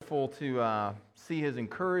grateful to see His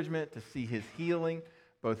encouragement, to see His healing,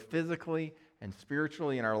 both physically and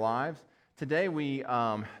spiritually in our lives. Today we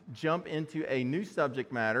jump into a new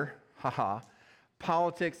subject matter,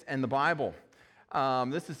 politics and the Bible.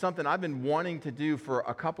 This is something I've been wanting to do for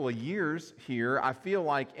a couple of years here. I feel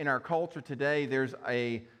like in our culture today there's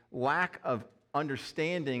a lack of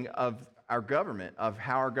understanding of our government, of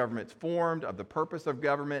how our government's formed, of the purpose of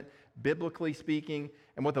government, biblically speaking,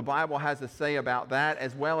 and what the Bible has to say about that,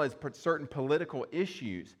 as well as certain political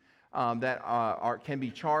issues that can be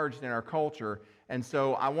charged in our culture. And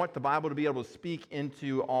so I want the Bible to be able to speak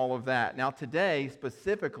into all of that. Now today,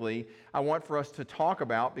 specifically, I want for us to talk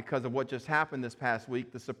about, because of what just happened this past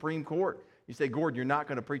week, the Supreme Court. You say, Gord, you're not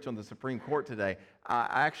going to preach on the Supreme Court today.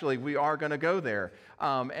 Actually, we are going to go there.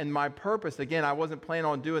 And my purpose, again, I wasn't planning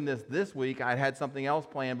on doing this week. I had something else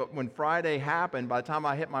planned. But when Friday happened, by the time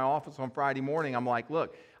I hit my office on Friday morning, I'm like,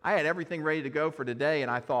 look, I had everything ready to go for today.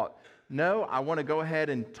 And I thought, no, I want to go ahead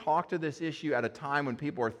and talk to this issue at a time when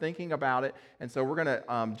people are thinking about it. And so we're going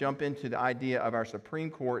to jump into the idea of our Supreme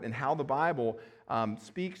Court and how the Bible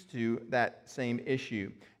speaks to that same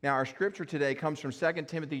issue. Now, our scripture today comes from 2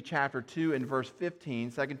 Timothy chapter 2 and verse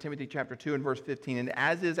 15. 2 Timothy chapter 2 and verse 15. And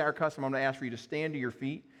as is our custom, I'm going to ask for you to stand to your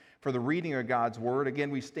feet for the reading of God's Word. Again,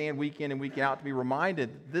 we stand week in and week out to be reminded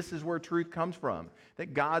this is where truth comes from,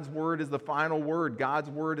 that God's Word is the final word. God's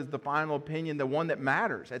Word is the final opinion, the one that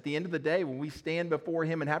matters. At the end of the day, when we stand before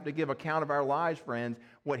Him and have to give account of our lives, friends,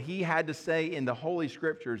 what He had to say in the Holy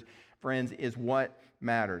Scriptures, friends, is what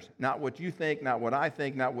matters. Not what you think, not what I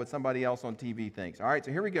think, not what somebody else on TV thinks. All right,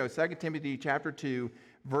 so here we go. 2 Timothy chapter 2,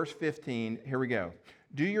 verse 15. Here we go.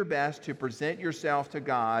 Do your best to present yourself to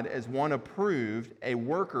God as one approved, a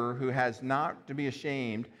worker who has not to be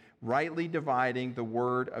ashamed, rightly dividing the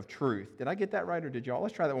word of truth. Did I get that right, or did y'all?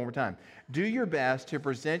 Let's try that one more time. Do your best to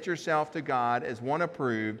present yourself to God as one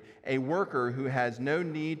approved, a worker who has no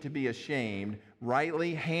need to be ashamed,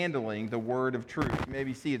 rightly handling the word of truth. You may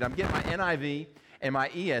be seated. I'm getting my NIV and my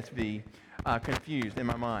ESV confused in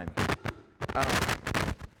my mind.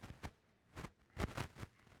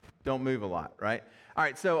 Don't move a lot, right? All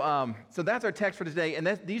right, so that's our text for today, and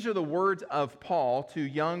these are the words of Paul to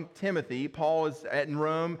young Timothy. Paul is in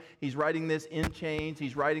Rome. He's writing this in chains.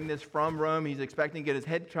 He's writing this from Rome. He's expecting to get his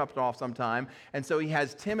head chopped off sometime, and so he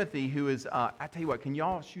has Timothy, who is, I tell you what, can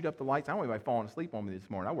y'all shoot up the lights? I don't know if I've fallen asleep on me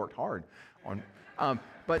this morning. I worked hard on.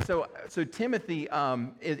 But so Timothy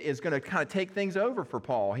is going to kind of take things over for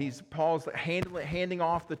Paul. Paul's handing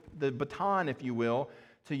off the baton, if you will,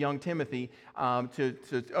 to young Timothy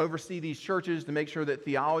to oversee these churches, to make sure that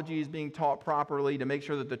theology is being taught properly, to make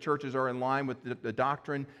sure that the churches are in line with the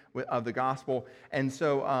doctrine of the gospel. And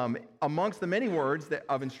so amongst the many words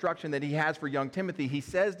of instruction that he has for young Timothy, he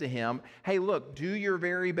says to him, hey, look, do your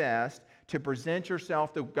very best to present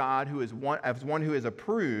yourself to God as one who is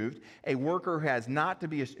approved, a worker who has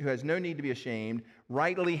no need to be ashamed,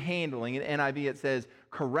 rightly handling, in NIV it says,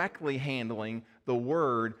 correctly handling the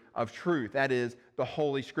word of truth. That is the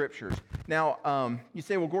Holy Scriptures. Now, you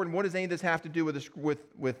say, well, Gordon, what does any of this have to do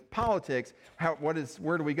with politics?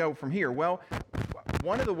 Where do we go from here? Well,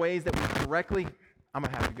 one of the ways that we correctly, I'm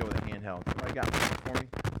going to have to go with a handheld. Somebody got this for me?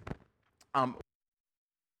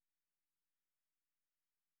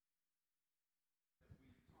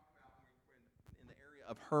 In the area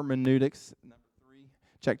of hermeneutics, number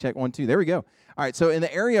 3, check, 1, 2, there we go. All right, so in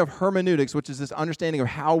the area of hermeneutics, which is this understanding of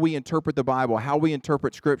how we interpret the Bible, how we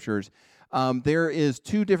interpret Scriptures, there is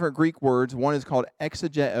 2 different Greek words. One is called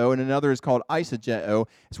exegeo, and another is called eisegeo.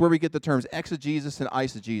 It's where we get the terms exegesis and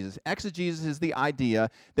eisegesis. Exegesis is the idea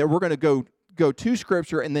that we're going to go to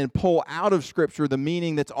Scripture and then pull out of Scripture the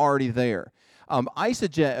meaning that's already there.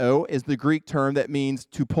 Eisegeo is the Greek term that means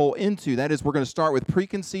to pull into. That is, we're going to start with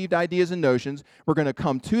preconceived ideas and notions. We're going to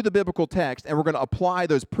come to the biblical text, and we're going to apply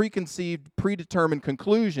those predetermined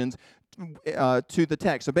conclusions to the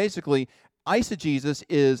text. So basically, eisegesis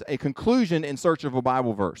is a conclusion in search of a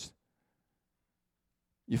Bible verse.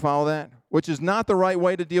 You follow that? Which is not the right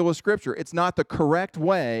way to deal with Scripture. It's not the correct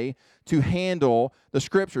way to handle the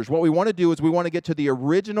Scriptures. What we want to do is we want to get to the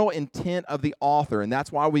original intent of the author, and that's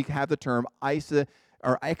why we have the term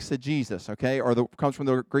exegesis, okay? Comes from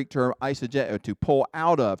the Greek term eisegeo, to pull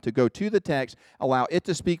out of, to go to the text, allow it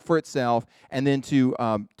to speak for itself, and then to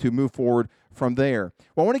move forward from there.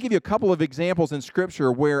 Well, I want to give you a couple of examples in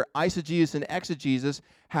Scripture where eisegesis and exegesis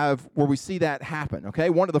where we see that happen, okay?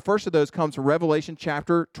 The first of those comes from Revelation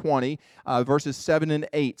chapter 20, verses 7 and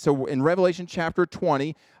 8. So in Revelation chapter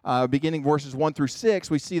 20, beginning verses 1 through 6,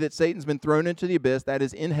 we see that Satan's been thrown into the abyss. That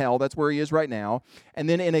is in hell. That's where he is right now. And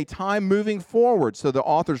then in a time moving forward, so the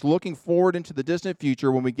author's looking forward into the distant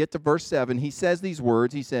future. When we get to verse 7, he says these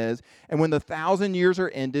words. He says, "And when the 1,000 years are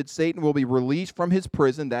ended, Satan will be released from his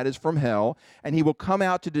prison, that is from hell, and he will come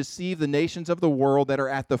out to deceive the nations of the world that are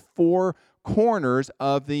at the four corners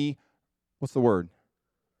of the," what's the word?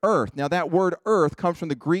 Earth. Now that word earth comes from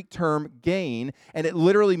the Greek term gain, and it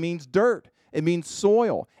literally means dirt. It means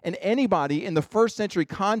soil. And anybody in the first century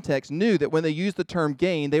context knew that when they used the term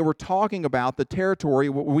gain, they were talking about the territory,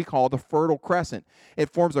 what we call the Fertile Crescent. It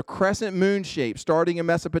forms a crescent moon shape, starting in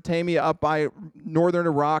Mesopotamia up by northern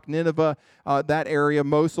Iraq, Nineveh, that area.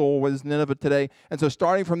 Mosul was Nineveh today. And so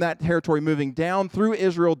starting from that territory, moving down through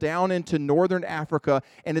Israel, down into northern Africa,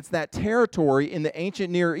 and it's that territory in the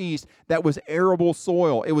ancient Near East that was arable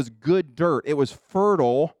soil. It was good dirt. It was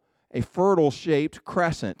fertile. A fertile-shaped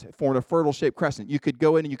crescent. It formed a fertile-shaped crescent. You could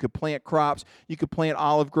go in and you could plant crops. You could plant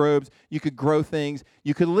olive groves. You could grow things.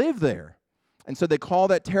 You could live there. And so they call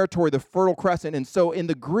that territory the Fertile Crescent. And so in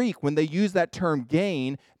the Greek, when they use that term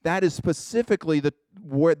gain, that is specifically the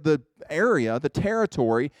area, the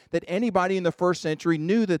territory that anybody in the first century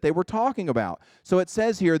knew that they were talking about. So it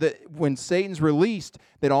says here that when Satan's released,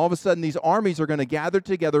 that all of a sudden these armies are going to gather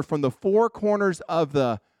together from the four corners of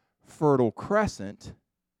the Fertile Crescent.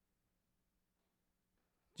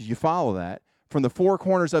 Did you follow that? From the four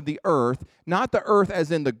corners of the earth, not the earth as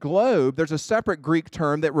in the globe. There's a separate Greek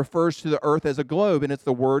term that refers to the earth as a globe, and it's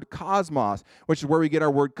the word cosmos, which is where we get our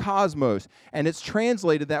word cosmos. And it's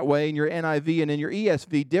translated that way in your NIV and in your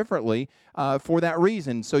ESV differently for that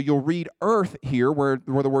reason. So you'll read earth here, where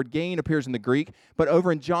the word gain appears in the Greek. But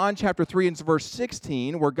over in John chapter 3 and verse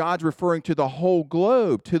 16, where God's referring to the whole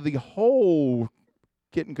globe, to the whole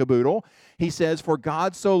kit and caboodle, he says, "For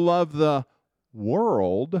God so loved the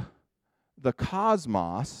world," the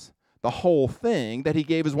cosmos, the whole thing, "that he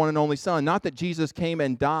gave his one and only Son." Not that Jesus came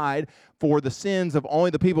and died for the sins of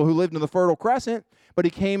only the people who lived in the Fertile Crescent, but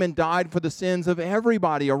he came and died for the sins of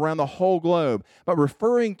everybody around the whole globe. But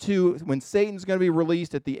referring to when Satan's going to be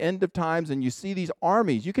released at the end of times, and you see these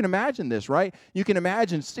armies, you can imagine this, right? You can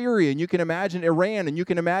imagine Syria, and you can imagine Iran, and you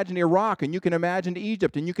can imagine Iraq, and you can imagine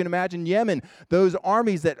Egypt, and you can imagine Yemen, those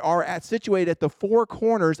armies that are situated at the four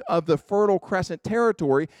corners of the Fertile Crescent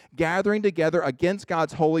territory, gathering together against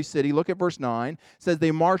God's holy city. Look at verse 9. It says,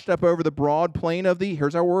 "They marched up over the broad plain of the,"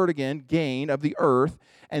 here's our word again, gain, "of the earth,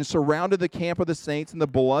 and surrounded the camp of the saints in the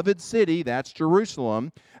beloved city," that's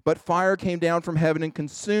Jerusalem. "But fire came down from heaven and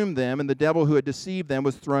consumed them, and the devil who had deceived them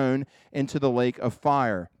was thrown into the lake of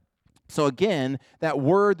fire." So again, that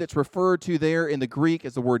word that's referred to there in the Greek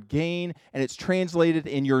is the word gain, and it's translated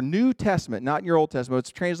in your New Testament, not in your Old Testament, it's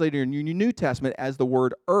translated in your New Testament as the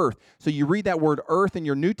word earth. So you read that word earth in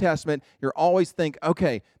your New Testament, you're always think,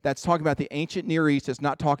 okay, that's talking about the ancient Near East, it's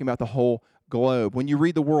not talking about the whole globe. When you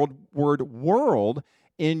read the word world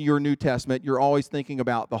in your New Testament, you're always thinking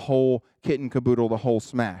about the whole kit and caboodle, the whole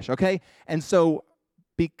smash, okay? And so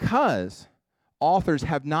because authors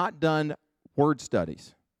have not done word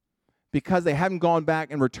studies, because they haven't gone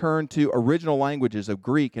back and returned to original languages of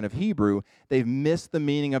Greek and of Hebrew, they've missed the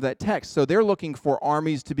meaning of that text. So they're looking for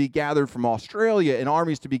armies to be gathered from Australia, and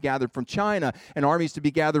armies to be gathered from China, and armies to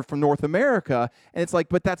be gathered from North America. And it's like,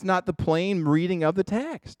 but that's not the plain reading of the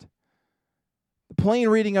text. The plain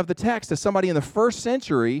reading of the text to somebody in the first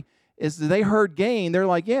century is they heard gain. They're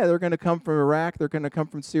like, yeah, they're going to come from Iraq. They're going to come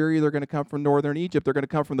from Syria. They're going to come from northern Egypt. They're going to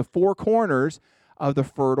come from the four corners of the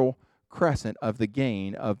Fertile Crescent, of the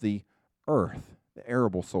gain of the earth, the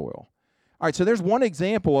arable soil. All right, so there's one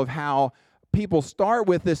example of how people start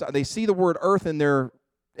with this. They see the word earth in their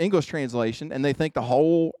English translation, and they think the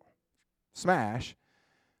whole smash,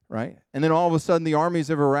 right? And then all of a sudden, the armies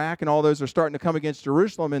of Iraq and all those are starting to come against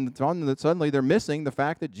Jerusalem, and suddenly they're missing the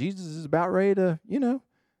fact that Jesus is about ready to,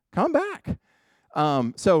 come back.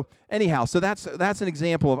 So that's an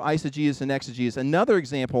example of eisegesis and exegesis. Another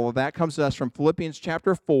example of that comes to us from Philippians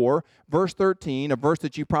chapter 4, verse 13, a verse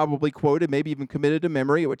that you probably quoted, maybe even committed to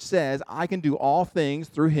memory, which says, "I can do all things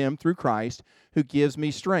through him, through Christ, who gives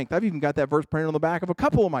me strength." I've even got that verse printed on the back of a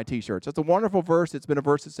couple of my t-shirts. It's a wonderful verse. It's been a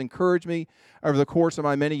verse that's encouraged me over the course of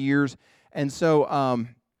my many years. And so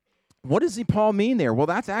what does Paul mean there? Well,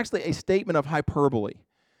 that's actually a statement of hyperbole.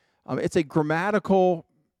 It's a grammatical,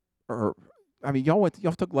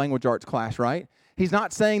 y'all took language arts class, right? He's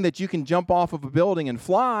not saying that you can jump off of a building and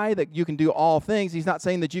fly, that you can do all things. He's not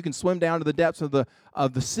saying that you can swim down to the depths of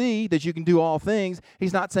the sea, that you can do all things.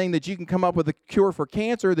 He's not saying that you can come up with a cure for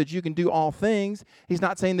cancer, that you can do all things. He's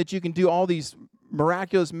not saying that you can do all these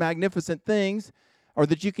miraculous, magnificent things, or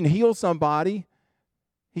that you can heal somebody.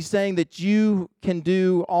 He's saying that you can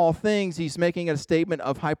do all things. He's making a statement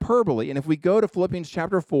of hyperbole. And if we go to Philippians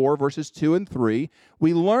chapter 4, verses 2 and 3,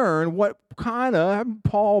 we learn what kind of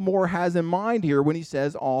Paul more has in mind here when he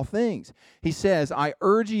says all things. He says, I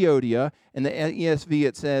urge Euodia. In the ESV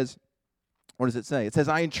it says, what does it say? It says,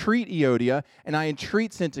 I entreat Euodia and I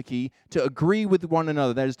entreat Syntyche to agree with one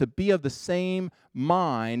another. That is, to be of the same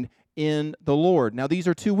mind in the Lord. Now, these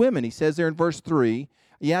are two women. He says there in verse 3,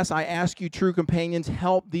 yes, I ask you, true companions,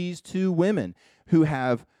 help these two women who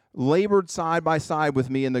have labored side by side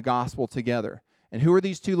with me in the gospel together. And who are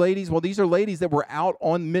these two ladies? Well, these are ladies that were out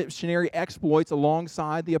on missionary exploits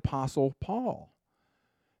alongside the Apostle Paul.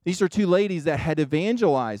 These are two ladies that had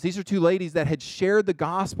evangelized. These are two ladies that had shared the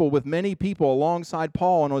gospel with many people alongside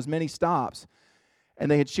Paul on as many stops. And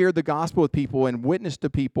they had shared the gospel with people and witnessed to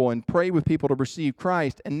people and prayed with people to receive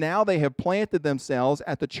Christ. And now they have planted themselves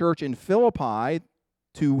at the church in Philippi,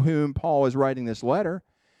 to whom Paul is writing this letter.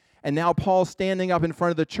 And now Paul's standing up in front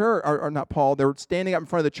of the church, or not Paul, they're standing up in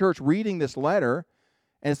front of the church reading this letter.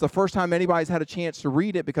 And it's the first time anybody's had a chance to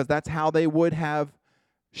read it, because that's how they would have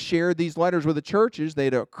shared these letters with the churches.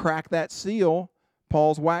 They'd crack that seal,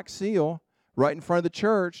 Paul's wax seal, right in front of the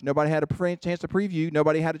church. Nobody had a chance to preview.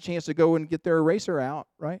 Nobody had a chance to go and get their eraser out,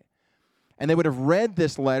 right? And they would have read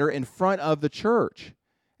this letter in front of the church.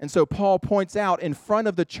 And so Paul points out in front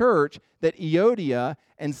of the church that Euodia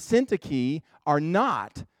and Syntyche are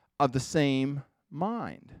not of the same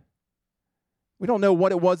mind. We don't know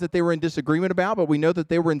what it was that they were in disagreement about, but we know that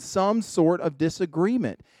they were in some sort of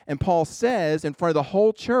disagreement. And Paul says in front of the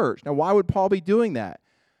whole church. Now, why would Paul be doing that?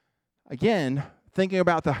 Again, thinking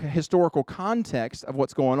about the historical context of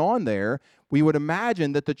what's going on there, we would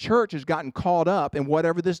imagine that the church has gotten caught up in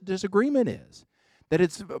whatever this disagreement is, that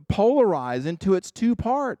it's polarized into its two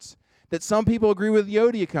parts, that some people agree with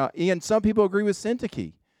Euodia and some people agree with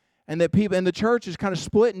Syntyche, and that people in the church is kind of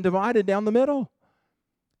split and divided down the middle.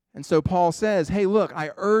 And so Paul says, hey, look,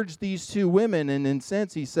 I urge these two women, and in a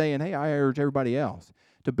sense he's saying, hey, I urge everybody else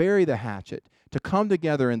to bury the hatchet, to come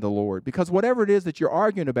together in the Lord, because whatever it is that you're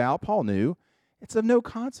arguing about, Paul knew, it's of no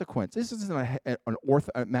consequence. This isn't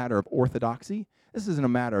a matter of orthodoxy. This isn't a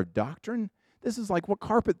matter of doctrine. This is like what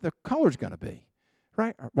carpet the color's going to be,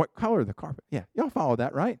 right? Or what color the carpet. Yeah, y'all follow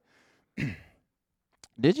that, right?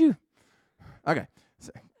 Did you? Okay.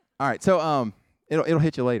 All right, so it'll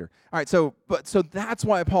hit you later. All right, so that's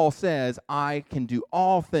why Paul says, I can do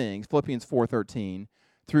all things, Philippians 4:13,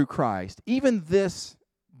 through Christ. Even this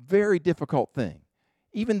very difficult thing,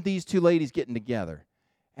 even these two ladies getting together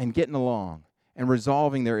and getting along and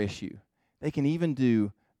resolving their issue, they can even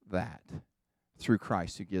do that through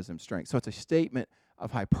Christ who gives them strength. So it's a statement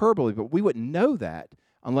of hyperbole, but we wouldn't know that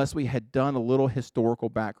unless we had done a little historical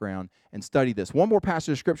background and studied this. One more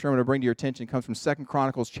passage of Scripture I'm going to bring to your attention comes from 2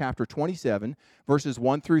 Chronicles chapter 27, verses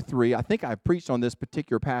 1 through 3. I think I preached on this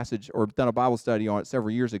particular passage or done a Bible study on it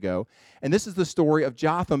several years ago. And this is the story of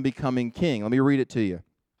Jotham becoming king. Let me read it to you.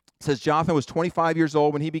 It says, Jotham was 25 years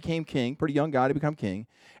old when he became king, pretty young guy to become king,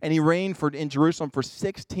 and he reigned in Jerusalem for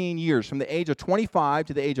 16 years. From the age of 25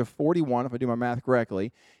 to the age of 41, if I do my math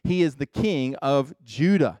correctly, he is the king of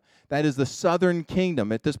Judah. That is the southern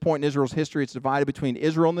kingdom. At this point in Israel's history, it's divided between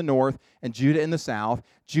Israel in the north and Judah in the south.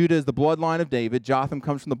 Judah is the bloodline of David. Jotham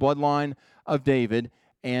comes from the bloodline of David.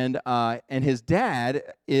 And his dad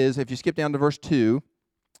is, if you skip down to verse 2,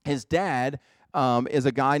 his dad is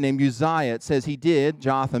a guy named Uzziah. It says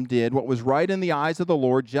Jotham did what was right in the eyes of the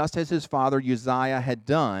Lord, just as his father Uzziah had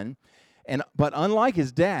done. But unlike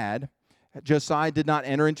his dad, Josiah did not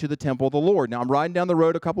enter into the temple of the Lord. Now, I'm riding down the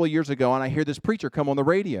road a couple of years ago, and I hear this preacher come on the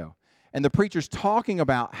radio. And the preacher's talking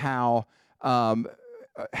about how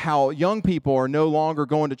young people are no longer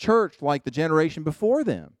going to church like the generation before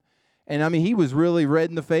them. And, I mean, he was really red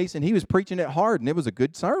in the face, and he was preaching it hard, and it was a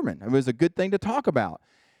good sermon. It was a good thing to talk about.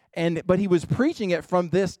 But he was preaching it from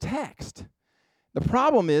this text. The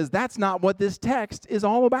problem is that's not what this text is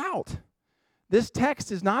all about. This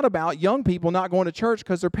text is not about young people not going to church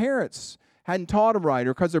because their parents hadn't taught them right,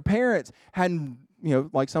 or because their parents hadn't,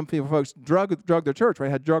 like some folks drug their church,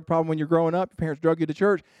 right? Had a drug problem when you're growing up. Your parents drug you to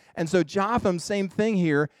church. And so Jotham, same thing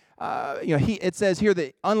here. It says here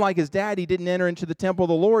that unlike his dad, he didn't enter into the temple of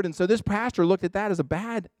the Lord. And so this pastor looked at that as a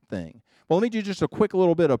bad thing. Well, let me do just a quick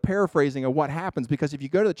little bit of paraphrasing of what happens, because if you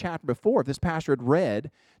go to the chapter before, if this pastor had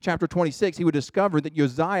read chapter 26, he would discover that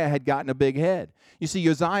Josiah had gotten a big head. You see,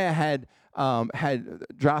 Josiah had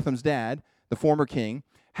Jotham's dad, the former king,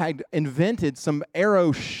 had invented some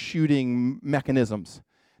arrow shooting mechanisms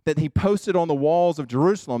that he posted on the walls of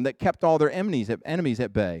Jerusalem that kept all their enemies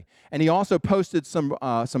at bay. And he also posted some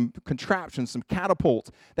contraptions, some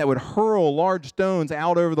catapults that would hurl large stones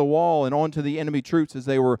out over the wall and onto the enemy troops as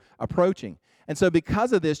they were approaching. And so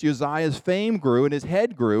because of this, Uzziah's fame grew and his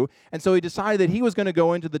head grew. And so he decided that he was going to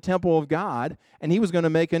go into the temple of God and he was going to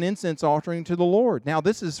make an incense offering to the Lord. Now,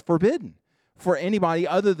 this is forbidden for anybody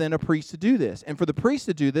other than a priest to do this. And for the priest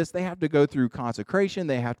to do this, they have to go through consecration.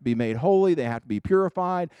 They have to be made holy. They have to be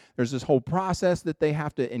purified. There's this whole process that they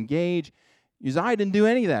have to engage. Uzziah didn't do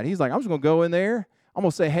any of that. He's like, I'm just going to go in there. I'm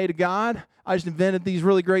going to say hey to God. I just invented these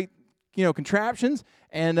really great, contraptions,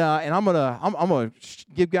 and I'm gonna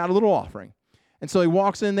give God a little offering. And so he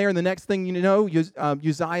walks in there, and the next thing you know,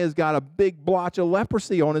 Uzziah's got a big blotch of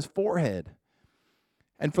leprosy on his forehead.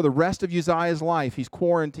 And for the rest of Uzziah's life, he's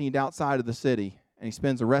quarantined outside of the city, and he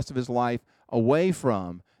spends the rest of his life away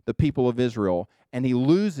from the people of Israel, and he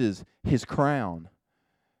loses his crown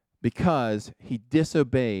because he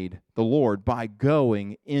disobeyed the Lord by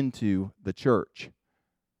going into the church,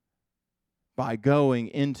 by going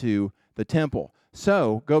into the temple.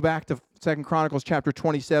 So go back to 2 Chronicles chapter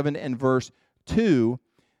 27 and verse 2.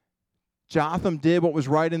 Jotham did what was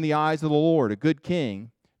right in the eyes of the Lord, a good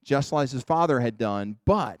king, just like his father had done,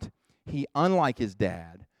 but he, unlike his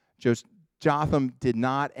dad, Jotham did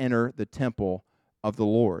not enter the temple of the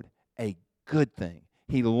Lord. A good thing.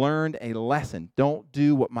 He learned a lesson. Don't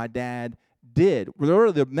do what my dad did.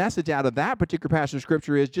 Really, the message out of that particular passage of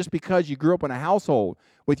Scripture is just because you grew up in a household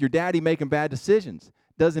with your daddy making bad decisions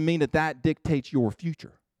doesn't mean that dictates your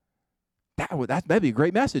future. That'd be a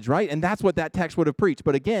great message, right? And that's what that text would have preached.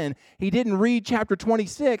 But again, he didn't read chapter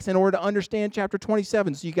 26 in order to understand chapter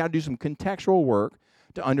 27. So you got to do some contextual work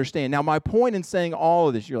to understand. Now, my point in saying all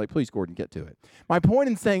of this, you're like, please, Gordon, get to it. My point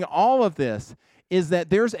in saying all of this is that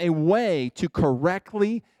there's a way to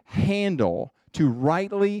correctly handle, to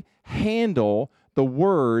rightly handle the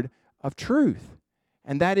word of truth.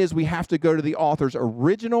 And that is, we have to go to the author's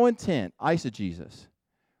original intent, eisegesis,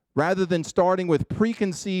 rather than starting with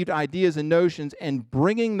preconceived ideas and notions and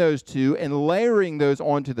bringing those two and layering those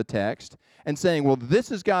onto the text and saying, well,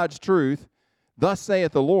 this is God's truth, thus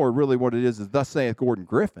saith the Lord. Really what it is thus saith Gordon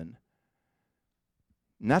Griffin.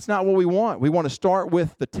 And that's not what we want. We want to start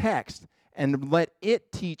with the text and let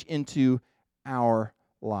it teach into our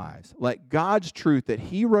lives. Let God's truth that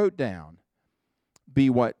he wrote down be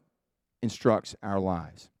what instructs our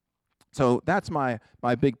lives. So that's my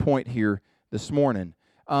big point here this morning.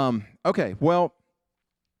 Okay, well,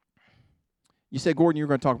 you said, Gordon, you were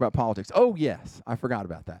going to talk about politics. Oh, yes, I forgot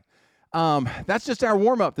about that. That's just our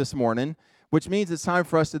warm-up this morning, which means it's time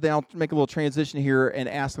for us to now make a little transition here and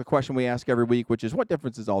ask the question we ask every week, which is, what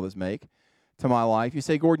difference does all this make to my life? You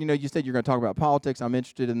say, Gordon, you said you're going to talk about politics. I'm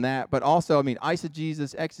interested in that. But also,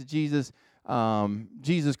 eisegesis, exegesis,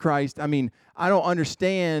 Jesus Christ. I don't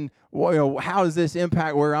understand, how does this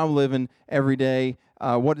impact where I'm living every day?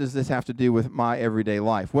 What does this have to do with my everyday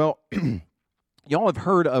life? Well, y'all have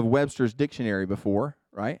heard of Webster's Dictionary before,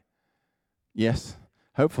 right? Yes,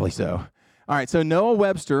 hopefully so. All right, so Noah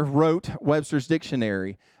Webster wrote Webster's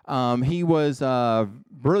Dictionary. He was a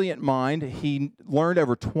brilliant mind. He learned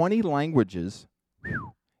over 20 languages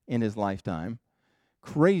in his lifetime.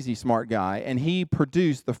 Crazy smart guy. And he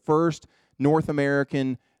produced the first North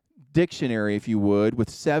American dictionary, if you would, with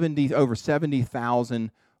over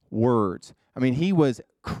 70,000 words. He was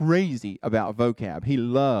crazy about vocab. He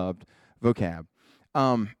loved vocab.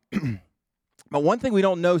 But one thing we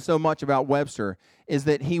don't know so much about Webster is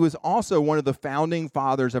that he was also one of the founding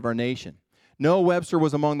fathers of our nation. Noah Webster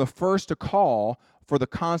was among the first to call for the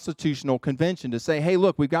Constitutional Convention to say, hey,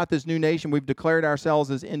 look, we've got this new nation. We've declared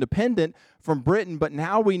ourselves as independent from Britain, but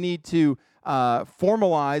now we need to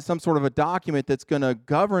formalize some sort of a document that's going to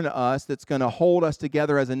govern us, that's going to hold us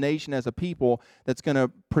together as a nation, as a people, that's going to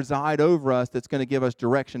preside over us, that's going to give us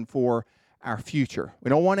direction for our future. We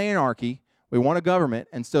don't want anarchy. We want a government,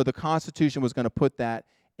 and so the Constitution was going to put that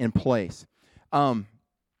in place.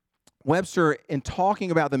 Webster, in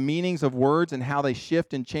talking about the meanings of words and how they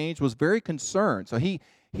shift and change, was very concerned. So he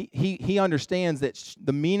understands that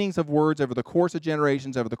the meanings of words over the course of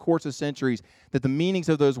generations, over the course of centuries, that the meanings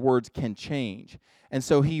of those words can change. And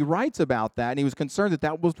so he writes about that, and he was concerned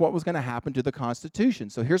that was what was going to happen to the Constitution.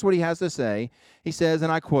 So here's what he has to say. He says,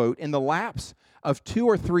 and I quote, in the lapse of 2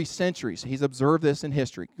 or 3 centuries, he's observed this in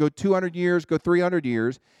history, go 200 years, go 300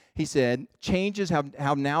 years, he said, changes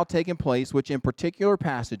have now taken place which in particular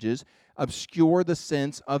passages obscure the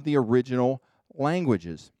sense of the original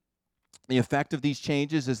languages. The effect of these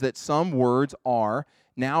changes is that some words are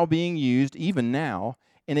now being used, even now,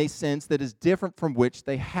 in a sense that is different from which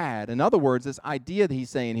they had. In other words, this idea that he's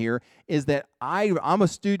saying here is that I'm a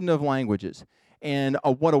student of languages, and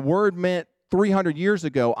what a word meant 300 years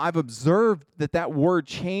ago, I've observed that word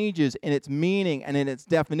changes in its meaning and in its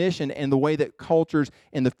definition and the way that cultures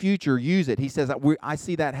in the future use it. He says, I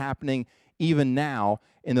see that happening even now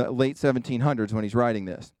in the late 1700s when he's writing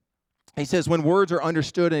this. He says, when words are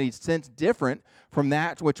understood in a sense different from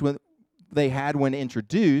that which they had when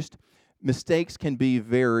introduced, mistakes can be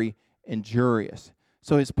very injurious.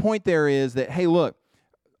 So his point there is that, hey, look,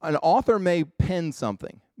 an author may pen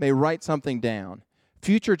something, may write something down.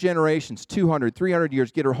 Future generations, 200, 300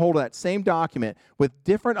 years, get a hold of that same document with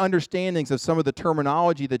different understandings of some of the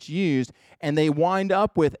terminology that's used, and they wind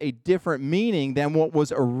up with a different meaning than what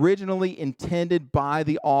was originally intended by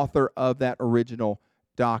the author of that original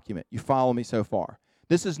document. You follow me so far?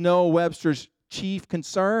 This is Noah Webster's chief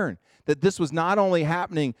concern, that this was not only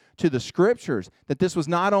happening to the Scriptures, that this was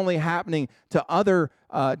not only happening to other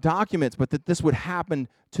documents, but that this would happen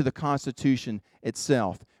to the Constitution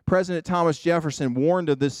itself. President Thomas Jefferson warned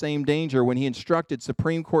of this same danger when he instructed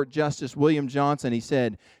Supreme Court Justice William Johnson. He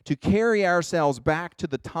said, to carry ourselves back to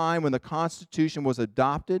the time when the Constitution was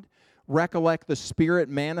adopted, recollect the spirit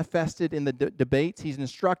manifested in the debates. He's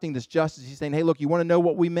instructing this justice. He's saying, hey, look, you want to know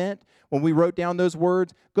what we meant when we wrote down those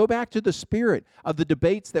words? Go back to the spirit of the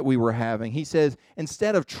debates that we were having. He says,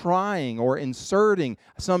 instead of trying or inserting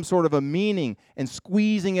some sort of a meaning and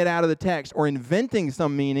squeezing it out of the text or inventing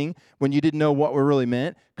some meaning when you didn't know what we really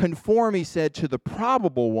meant, conform, he said, to the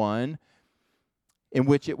probable one in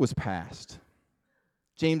which it was passed.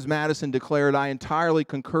 James Madison declared, I entirely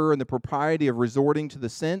concur in the propriety of resorting to the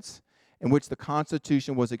sense in which the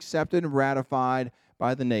Constitution was accepted and ratified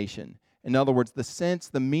by the nation. In other words, the sense,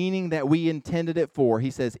 the meaning that we intended it for.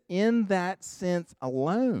 He says, in that sense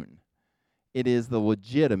alone, it is the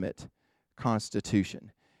legitimate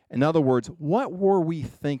Constitution. In other words, what were we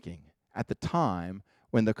thinking at the time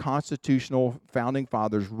when the constitutional founding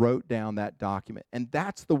fathers wrote down that document? And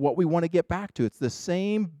that's what we want to get back to. It's the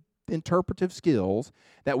same interpretive skills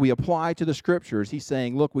that we apply to the Scriptures. He's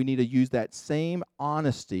saying, look, we need to use that same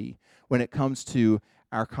honesty when it comes to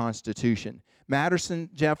our Constitution. Madison,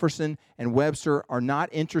 Jefferson, and Webster are not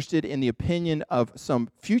interested in the opinion of some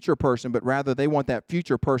future person, but rather they want that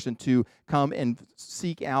future person to come and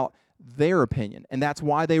seek out their opinion. And that's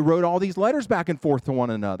why they wrote all these letters back and forth to one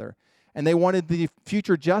another. And they wanted the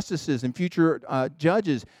future justices and future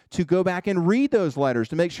judges to go back and read those letters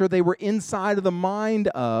to make sure they were inside of the mind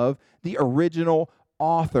of the original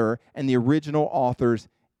author and the original author's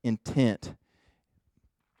intent.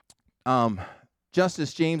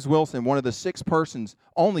 Justice James Wilson, one of the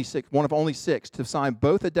one of only six to sign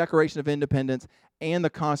both the Declaration of Independence and the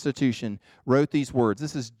Constitution, wrote these words.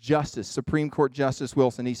 This is Supreme Court Justice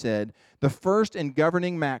Wilson. He said, the first and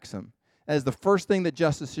governing maxim, as the first thing that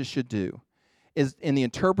justices should do, is in the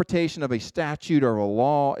interpretation of a statute or a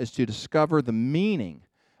law, is to discover the meaning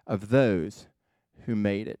of those who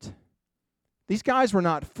made it. These guys were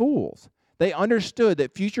not fools. They understood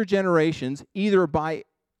that future generations, either by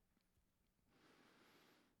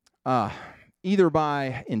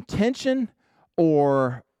intention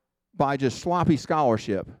or by just sloppy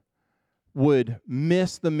scholarship, would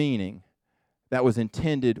miss the meaning that was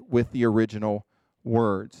intended with the original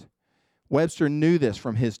words. Webster knew this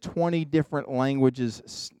from his 20 different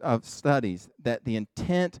languages of studies, that the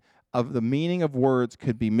intent of the meaning of words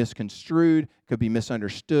could be misconstrued, could be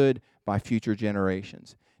misunderstood by future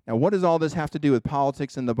generations. Now, what does all this have to do with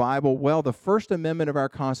politics in the Bible? Well, the First Amendment of our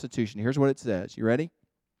Constitution, here's what it says. You ready?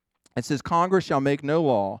 It says, Congress shall make no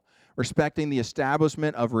law respecting the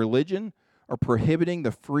establishment of religion or prohibiting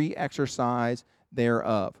the free exercise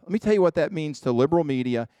thereof. Let me tell you what that means to liberal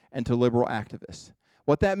media and to liberal activists.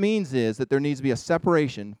 What that means is that there needs to be a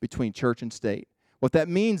separation between church and state. What that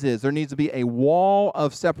means is there needs to be a wall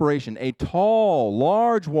of separation, a tall,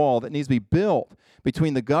 large wall that needs to be built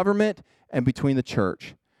between the government and between the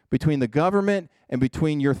church, between the government and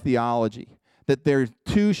between your theology, that their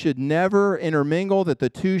two should never intermingle, that the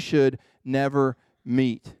two should never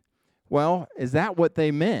meet. Well, is that what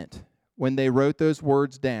they meant when they wrote those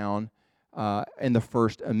words down in the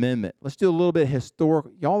First Amendment? Let's do a little bit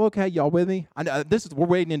historical. Y'all okay? Y'all with me? We're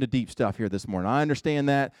wading into deep stuff here this morning. I understand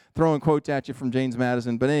that, throwing quotes at you from James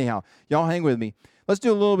Madison, but anyhow, y'all hang with me. Let's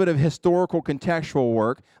do a little bit of historical contextual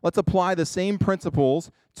work. Let's apply the same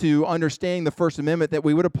principles to understanding the First Amendment that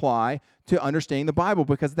we would apply to understanding the Bible,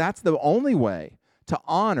 because that's the only way to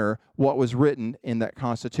honor what was written in that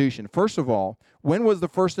Constitution. First of all, when was the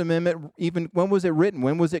First Amendment when was it written?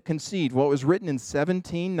 When was it conceived? Well, it was written in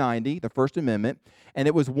 1790, the First Amendment, and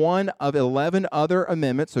it was one of 11 other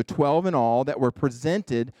amendments, so 12 in all, that were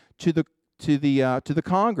presented to the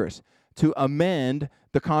Congress to amend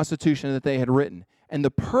the Constitution that they had written. And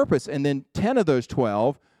the purpose, and then 10 of those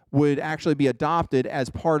 12 would actually be adopted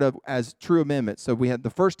as true amendments. So we had the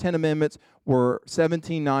first 10 amendments were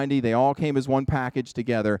 1790. They all came as one package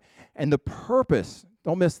together. And the purpose,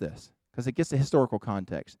 don't miss this, because it gets the historical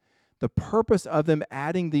context. The purpose of them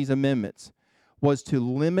adding these amendments was to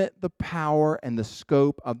limit the power and the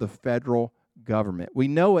scope of the federal government. We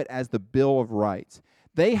know it as the Bill of Rights.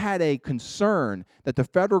 They had a concern that the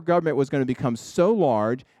federal government was going to become so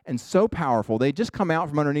large and so powerful. They'd just come out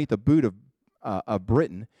from underneath the boot of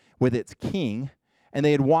Britain with its king, and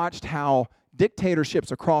they had watched how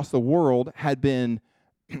dictatorships across the world had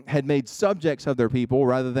made subjects of their people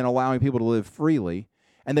rather than allowing people to live freely.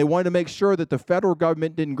 And they wanted to make sure that the federal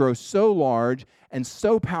government didn't grow so large and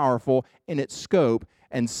so powerful in its scope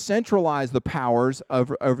and centralize the powers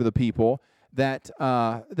over the people that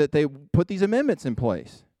they put these amendments in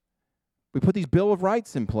place. We put these Bill of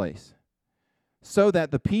Rights in place so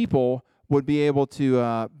that the people would be able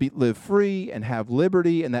to live free and have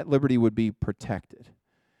liberty, and that liberty would be protected.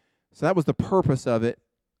 So that was the purpose of it,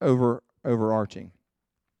 overarching.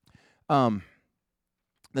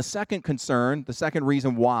 The second concern, the second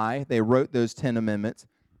reason why they wrote those 10 amendments,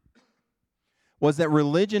 was that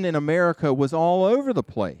religion in America was all over the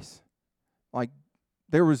place. Like,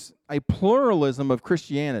 there was a pluralism of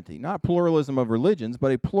Christianity, not pluralism of religions,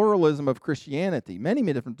 but a pluralism of Christianity, many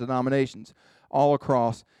different denominations all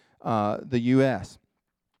across the U.S.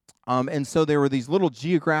 And so there were these little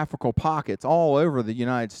geographical pockets all over the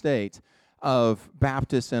United States of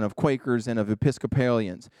Baptists and of Quakers and of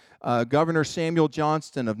Episcopalians. Governor Samuel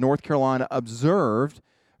Johnston of North Carolina observed,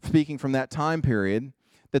 speaking from that time period,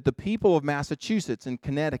 that the people of Massachusetts and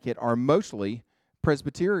Connecticut are mostly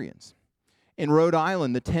Presbyterians. In Rhode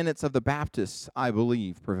Island, the tenets of the Baptists, I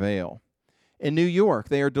believe, prevail. In New York,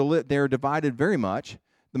 they are divided very much.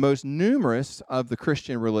 The most numerous of the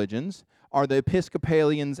Christian religions are the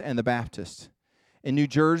Episcopalians and the Baptists. In New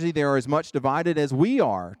Jersey, they are as much divided as we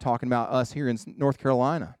are, talking about us here in North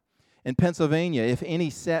Carolina. In Pennsylvania, if any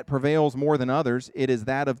sect prevails more than others, it is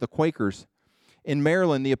that of the Quakers. In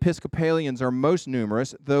Maryland, the Episcopalians are most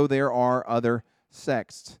numerous, though there are other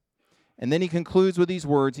sects. And then he concludes with these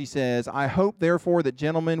words. He says, I hope, therefore, that,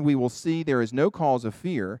 gentlemen, we will see there is no cause of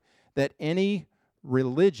fear that any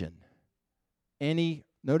religion,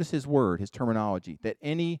 notice his word, his terminology, that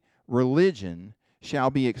any religion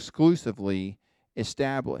shall be exclusively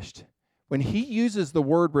established. When he uses the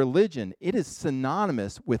word religion, it is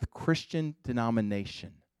synonymous with Christian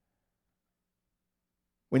denomination.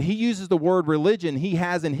 When he uses the word religion, he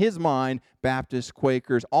has in his mind Baptists,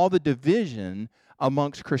 Quakers, all the division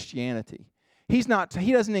amongst Christianity. He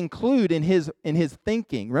doesn't include in his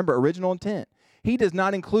thinking, remember, original intent. He does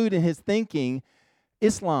not include in his thinking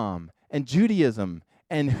Islam and Judaism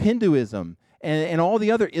and Hinduism and all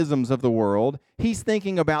the other isms of the world. He's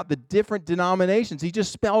thinking about the different denominations. He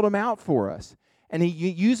just spelled them out for us. And he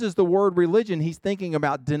uses the word religion. He's thinking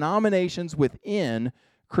about denominations within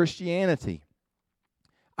Christianity.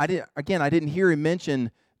 I didn't hear him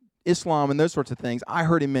mention Islam and those sorts of things. I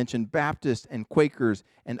heard him mention Baptists and Quakers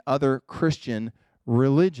and other Christian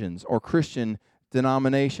religions or Christian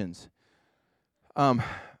denominations.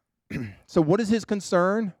 So what is his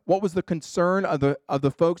concern? What was the concern of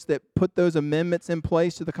the folks that put those amendments in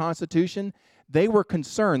place to the Constitution? They were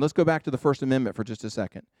concerned. Let's go back to the First Amendment for just a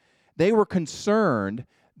second. They were concerned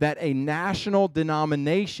that a national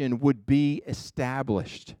denomination would be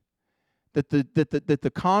established. That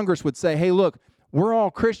the Congress would say, hey, look, we're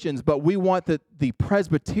all Christians, but we want the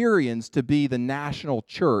Presbyterians to be the national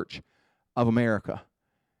church of America.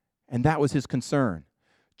 And that was his concern.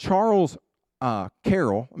 Charles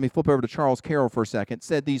Carroll, let me flip over to Charles Carroll for a second,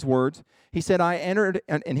 said these words. He said, I entered,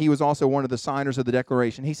 and he was also one of the signers of the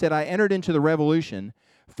Declaration. He said, I entered into the Revolution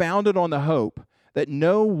founded on the hope that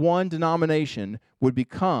no one denomination would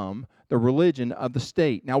become the religion of the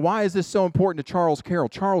state. Now, why is this so important to Charles Carroll?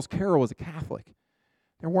 Charles Carroll was a Catholic.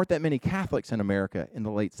 There weren't that many Catholics in America in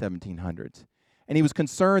the late 1700s. And he was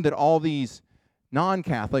concerned that all these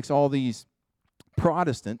non-Catholics, all these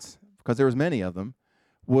Protestants, because there was many of them,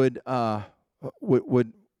 would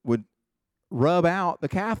rub out the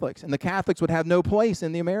Catholics, and the Catholics would have no place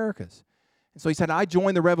in the Americas. And so he said, I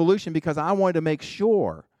joined the revolution because I wanted to make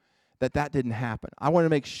sure that didn't happen. I wanted to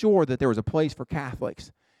make sure that there was a place for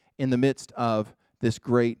Catholics in the midst of this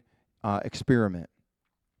great experiment.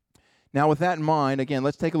 Now, with that in mind, again,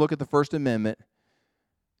 let's take a look at the First Amendment.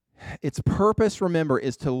 Its purpose, remember,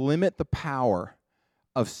 is to limit the power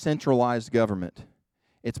of centralized government.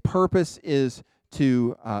 Its purpose is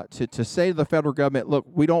to say to the federal government, look,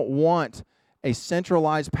 we don't want a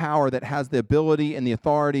centralized power that has the ability and the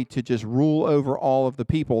authority to just rule over all of the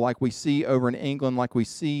people like we see over in England, like we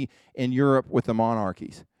see in Europe with the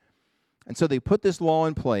monarchies. And so they put this law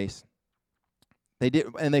in place. They did,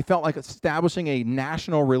 and they felt like establishing a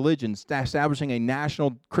national religion, establishing a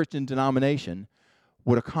national Christian denomination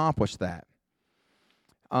would accomplish that.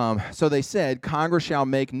 So they said, Congress shall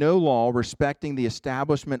make no law respecting the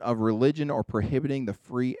establishment of religion or prohibiting the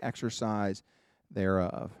free exercise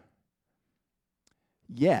thereof.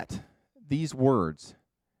 Yet, these words,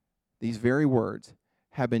 these very words,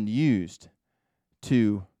 have been used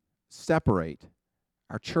to separate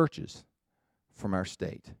our churches from our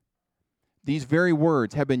state. These very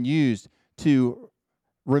words have been used to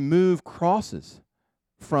remove crosses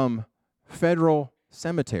from federal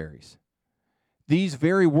cemeteries. These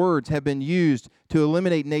very words have been used to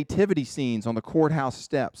eliminate nativity scenes on the courthouse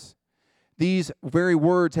steps. These very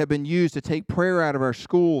words have been used to take prayer out of our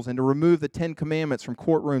schools and to remove the 10 Commandments from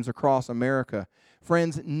courtrooms across America.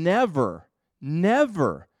 Friends, never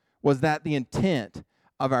was that the intent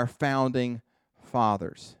of our founding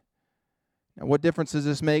fathers. Now, what difference does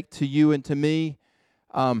this make to you and to me?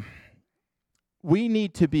 We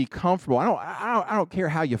need to be comfortable. I don't care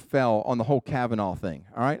how you fell on the whole Kavanaugh thing,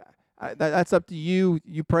 all right? That's up to you.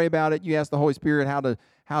 You pray about it. You ask the Holy Spirit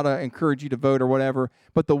how to encourage you to vote or whatever.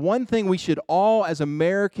 But the one thing we should all, as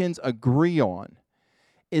Americans, agree on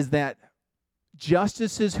is that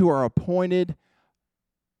justices who are appointed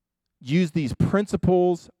use these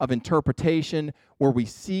principles of interpretation where we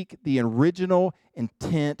seek the original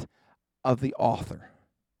intent of the author,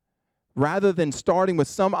 rather than starting with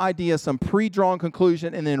some idea, some pre-drawn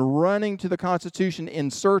conclusion, and then running to the Constitution in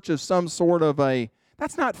search of some sort of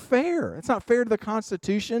that's not fair. It's not fair to the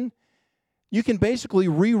Constitution. You can basically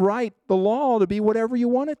rewrite the law to be whatever you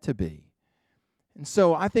want it to be. And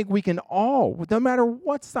so I think we can all, no matter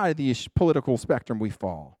what side of the political spectrum we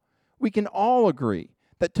fall, we can all agree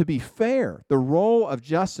that to be fair, the role of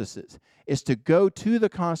justices is to go to the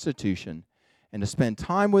Constitution and to spend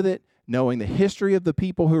time with it, knowing the history of the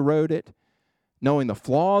people who wrote it, knowing the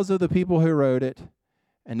flaws of the people who wrote it,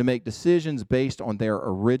 and to make decisions based on their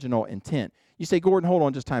original intent. You say, Gordon, hold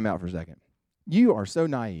on, just time out for a second. You are so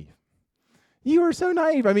naive. You are so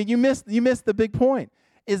naive. I mean, you missed the big point,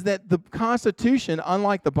 is that the Constitution,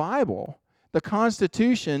 unlike the Bible, the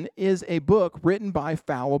Constitution is a book written by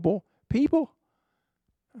fallible people.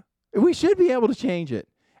 We should be able to change it.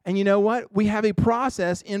 And you know what? We have a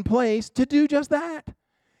process in place to do just that.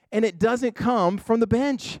 And it doesn't come from the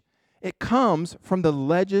bench. It comes from the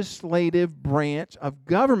legislative branch of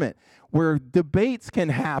government, where debates can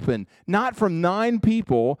happen, not from 9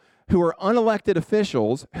 people who are unelected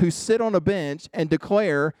officials who sit on a bench and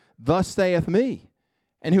declare, "Thus saith me,"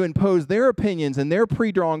 and who impose their opinions and their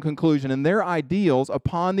pre-drawn conclusion and their ideals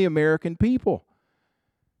upon the American people.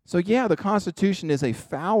 So yeah, the Constitution is a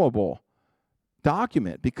fallible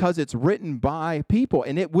document because it's written by people,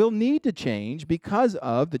 and it will need to change because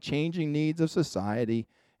of the changing needs of society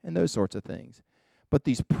and those sorts of things. But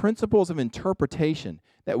these principles of interpretation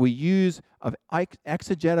that we use, of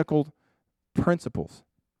exegetical principles,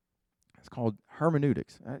 it's called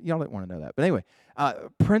hermeneutics. Y'all don't want to know that. But anyway,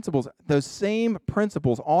 principles, those same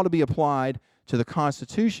principles ought to be applied to the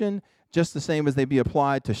Constitution just the same as they be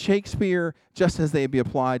applied to Shakespeare, just as they be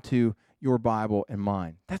applied to your Bible and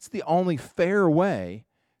mine. That's the only fair way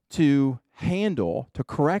to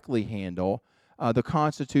correctly handle the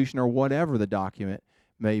Constitution or whatever the document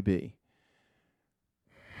may be.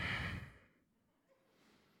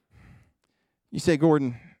 You say,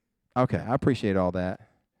 Gordon, okay, I appreciate all that.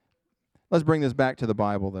 Let's bring this back to the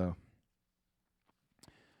Bible, though.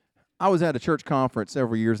 I was at a church conference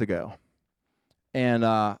several years ago, and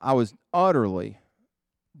I was utterly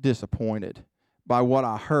disappointed by what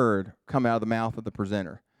I heard come out of the mouth of the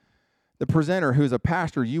presenter. The presenter, who's a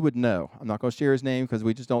pastor you would know. I'm not going to share his name because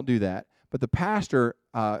we just don't do that. But the pastor,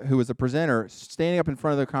 who was a presenter, standing up in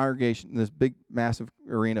front of the congregation in this big, massive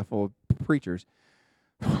arena full of preachers,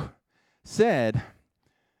 said,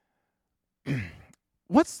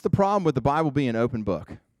 "What's the problem with the Bible being an open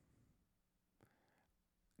book?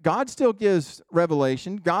 God still gives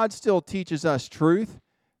revelation. God still teaches us truth.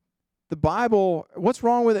 The Bible, what's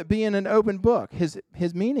wrong with it being an open book?"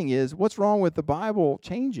 His meaning is, what's wrong with the Bible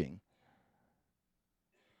changing?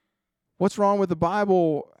 What's wrong with the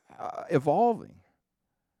Bible evolving?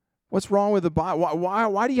 What's wrong with the Bible?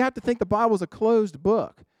 Why do you have to think the Bible is a closed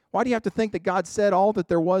book? Why do you have to think that God said all that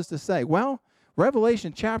there was to say? Well,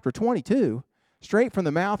 Revelation chapter 22, straight from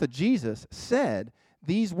the mouth of Jesus, said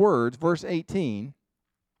these words, verse 18.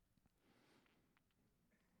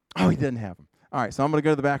 Oh, he didn't have them. All right, so I'm going to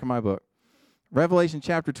go to the back of my book. Revelation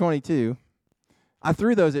chapter 22. I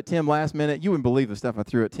threw those at Tim last minute. You wouldn't believe the stuff I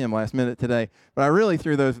threw at Tim last minute today, but I really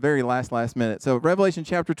threw those very last minute. So Revelation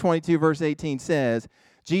chapter 22, verse 18 says,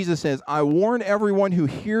 Jesus says, I warn everyone who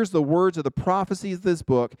hears the words of the prophecies of this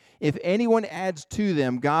book. If anyone adds to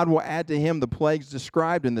them, God will add to him the plagues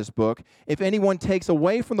described in this book. If anyone takes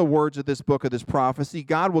away from the words of this book of this prophecy,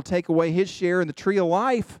 God will take away his share in the tree of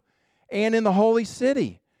life and in the holy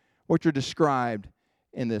city, which are described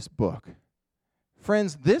in this book.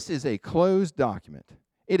 Friends, this is a closed document.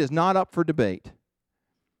 It is not up for debate.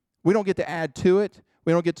 We don't get to add to it.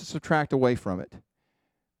 We don't get to subtract away from it.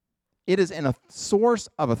 It is a source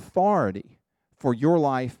of authority for your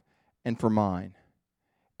life and for mine.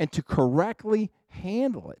 And to correctly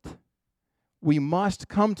handle it, we must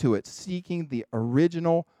come to it seeking the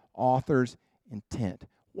original author's intent.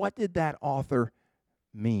 What did that author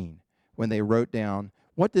mean when they wrote down?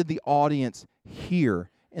 What did the audience hear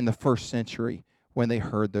in the first century when they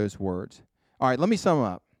heard those words? All right, let me sum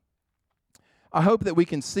up. I hope that we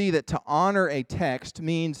can see that to honor a text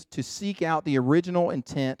means to seek out the original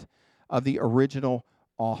intent of the original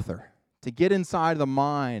author, to get inside the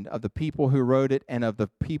mind of the people who wrote it and of the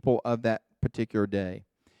people of that particular day.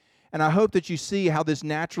 And I hope that you see how this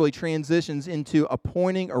naturally transitions into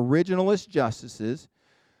appointing originalist justices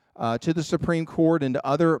to the Supreme Court and to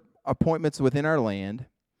other appointments within our land.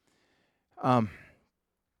 And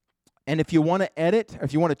if you want to edit,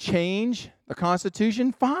 if you want to change the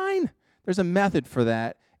Constitution, fine. There's a method for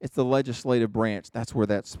that. It's the legislative branch. That's where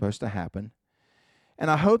that's supposed to happen. And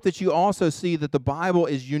I hope that you also see that the Bible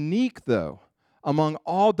is unique, though, among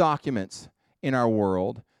all documents in our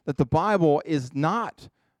world, that the Bible is not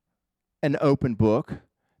an open book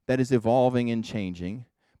that is evolving and changing,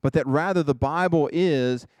 but that rather the Bible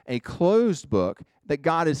is a closed book, that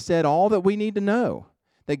God has said all that we need to know,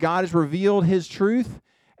 that God has revealed his truth.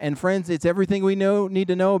 And friends, it's everything we need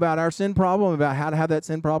to know about our sin problem, about how to have that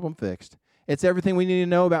sin problem fixed. It's everything we need to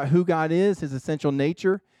know about who God is, his essential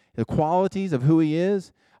nature, the qualities of who he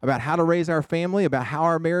is, about how to raise our family, about how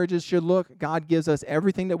our marriages should look. God gives us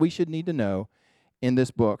everything that we should need to know in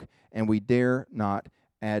this book, and we dare not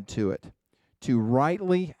add to it. To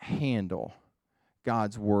rightly handle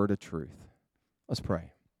God's word of truth. Let's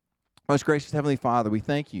pray. Most gracious Heavenly Father, we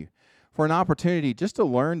thank you for an opportunity just to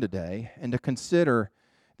learn today and to consider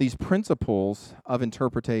these principles of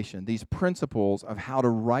interpretation, these principles of how to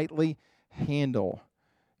rightly handle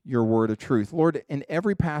your word of truth. Lord, in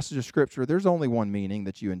every passage of Scripture, there's only one meaning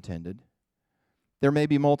that you intended. There may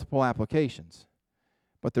be multiple applications,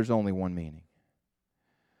 but there's only one meaning.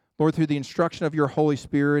 Lord, through the instruction of your Holy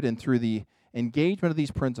Spirit and through the engagement of these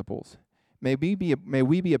principles, may we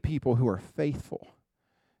be a people who are faithful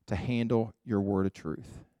to handle your word of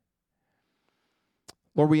truth.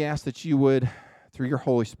 Lord, we ask that you would, through your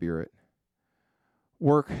Holy Spirit,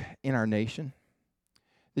 work in our nation,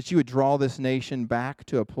 that you would draw this nation back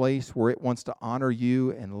to a place where it wants to honor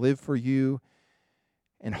you and live for you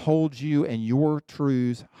and hold you and your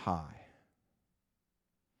truths high.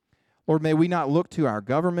 Lord, may we not look to our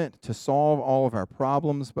government to solve all of our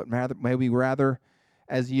problems, but may we rather,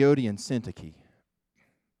 as Yodi and Syntyche,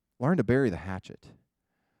 learn to bury the hatchet.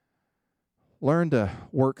 Learn to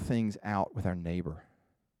work things out with our neighbor.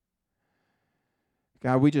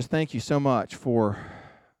 God, we just thank you so much for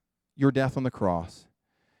your death on the cross.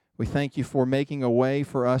 We thank you for making a way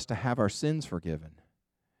for us to have our sins forgiven,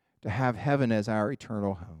 to have heaven as our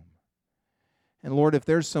eternal home. And Lord, if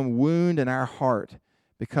there's some wound in our heart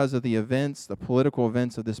because of the events, the political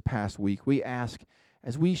events of this past week, we ask,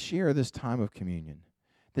 as we share this time of communion,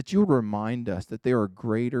 that you would remind us that there are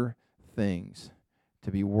greater things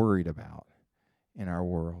to be worried about in our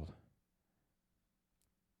world.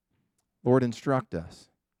 Lord, instruct us.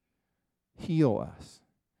 Heal us.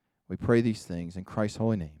 We pray these things in Christ's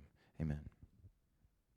holy name. Amen.